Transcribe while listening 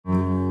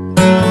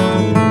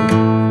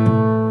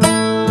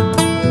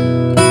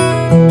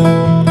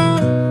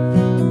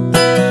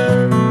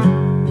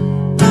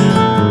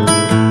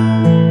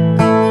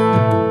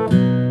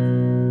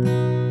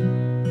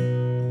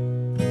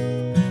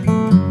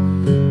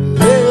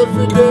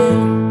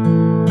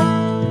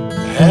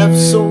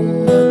so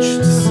much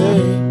to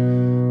say,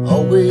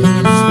 always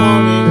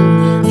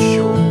wanting it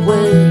your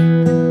way,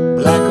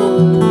 black or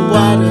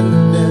white and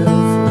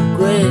never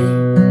gray.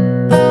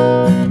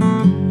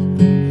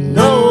 And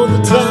all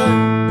the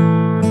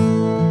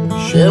time,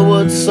 share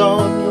what's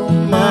on your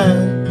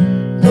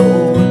mind, no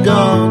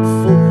regard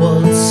for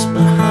what's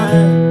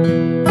behind,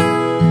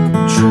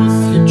 truth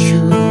you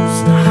choose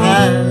to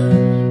hide.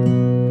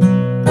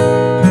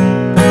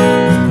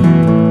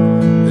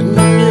 And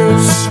you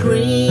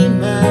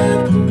scream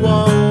at the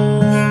wall,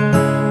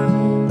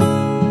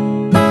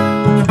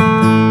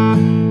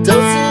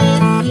 does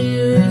it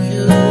hear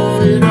you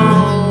at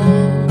all?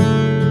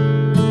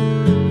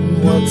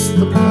 And what's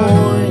the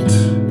point?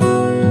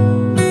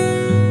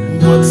 And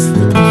what's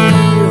the